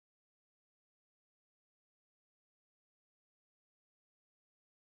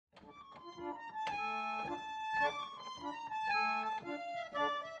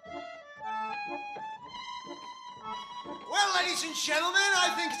Ladies and gentlemen,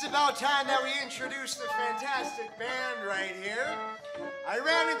 I think it's about time that we introduce the fantastic band right here. I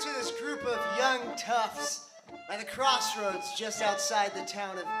ran into this group of young toughs by the crossroads just outside the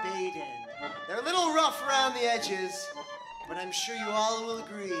town of Baden. They're a little rough around the edges, but I'm sure you all will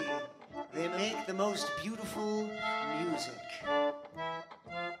agree they make the most beautiful music.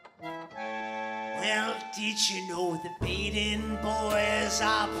 Well, did you know the Baden Boys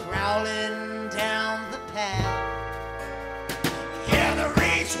are prowling down the path? Hear the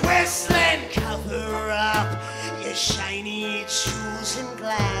reeds whistling, cover up your shiny jewels and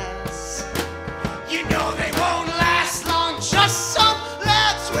glass. You know they won't last long, just some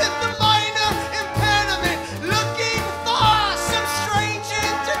lads with a minor impediment looking for some strange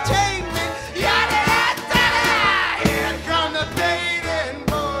entertainment. Yada-da-da-da! Here come the Baden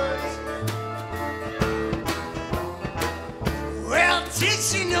Boys. Well, did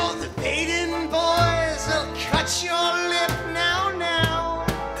you know the Baden Boys will cut your lip now?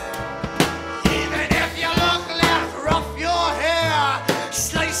 Even if you look left, rough your hair,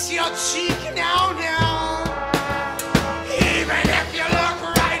 slice your cheek now. Even if you look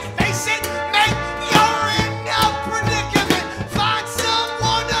right, face it, mate, you're in a predicament. Find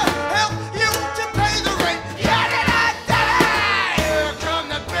someone to help you to pay the rent. Yada-da-da-da! Here come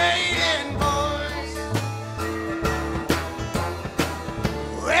the Baden Boys.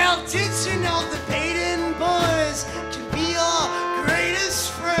 Well, did you know the Baden Boys can be your greatest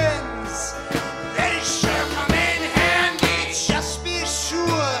friends? They sure come in handy, just be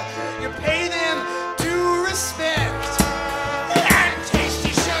sure you pay them due respect. And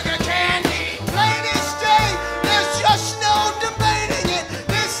tasty sugar candy, plain as day, there's just no debating it.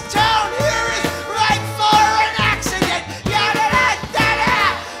 This town here is ripe for an accident. Yada-da-da-da!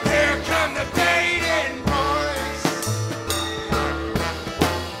 Here come the Baden Boys.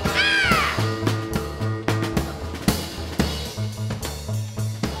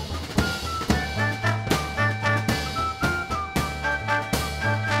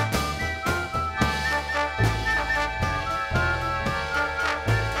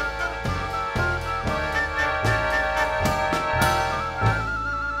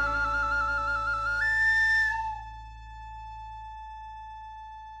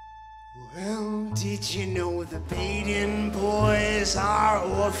 Well, did you know the Baden Boys are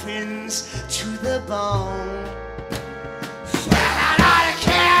orphans to the bone? Fell out of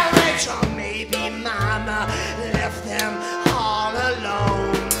carriage, or maybe mama left them all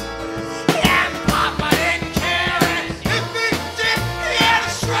alone. And papa didn't care, and if he did, he had a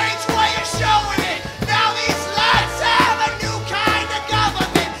strange way of showing it. Now these lads have a new kind of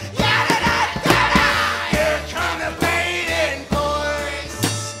government. Yada-da-da-da! Here come the Baden Boys.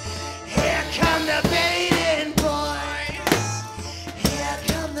 Here come the Baden Boys. Here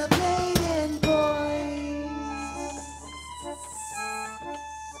come the Baden Boys.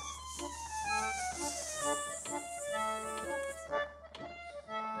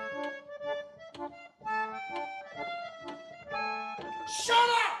 Shut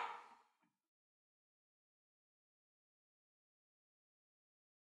up!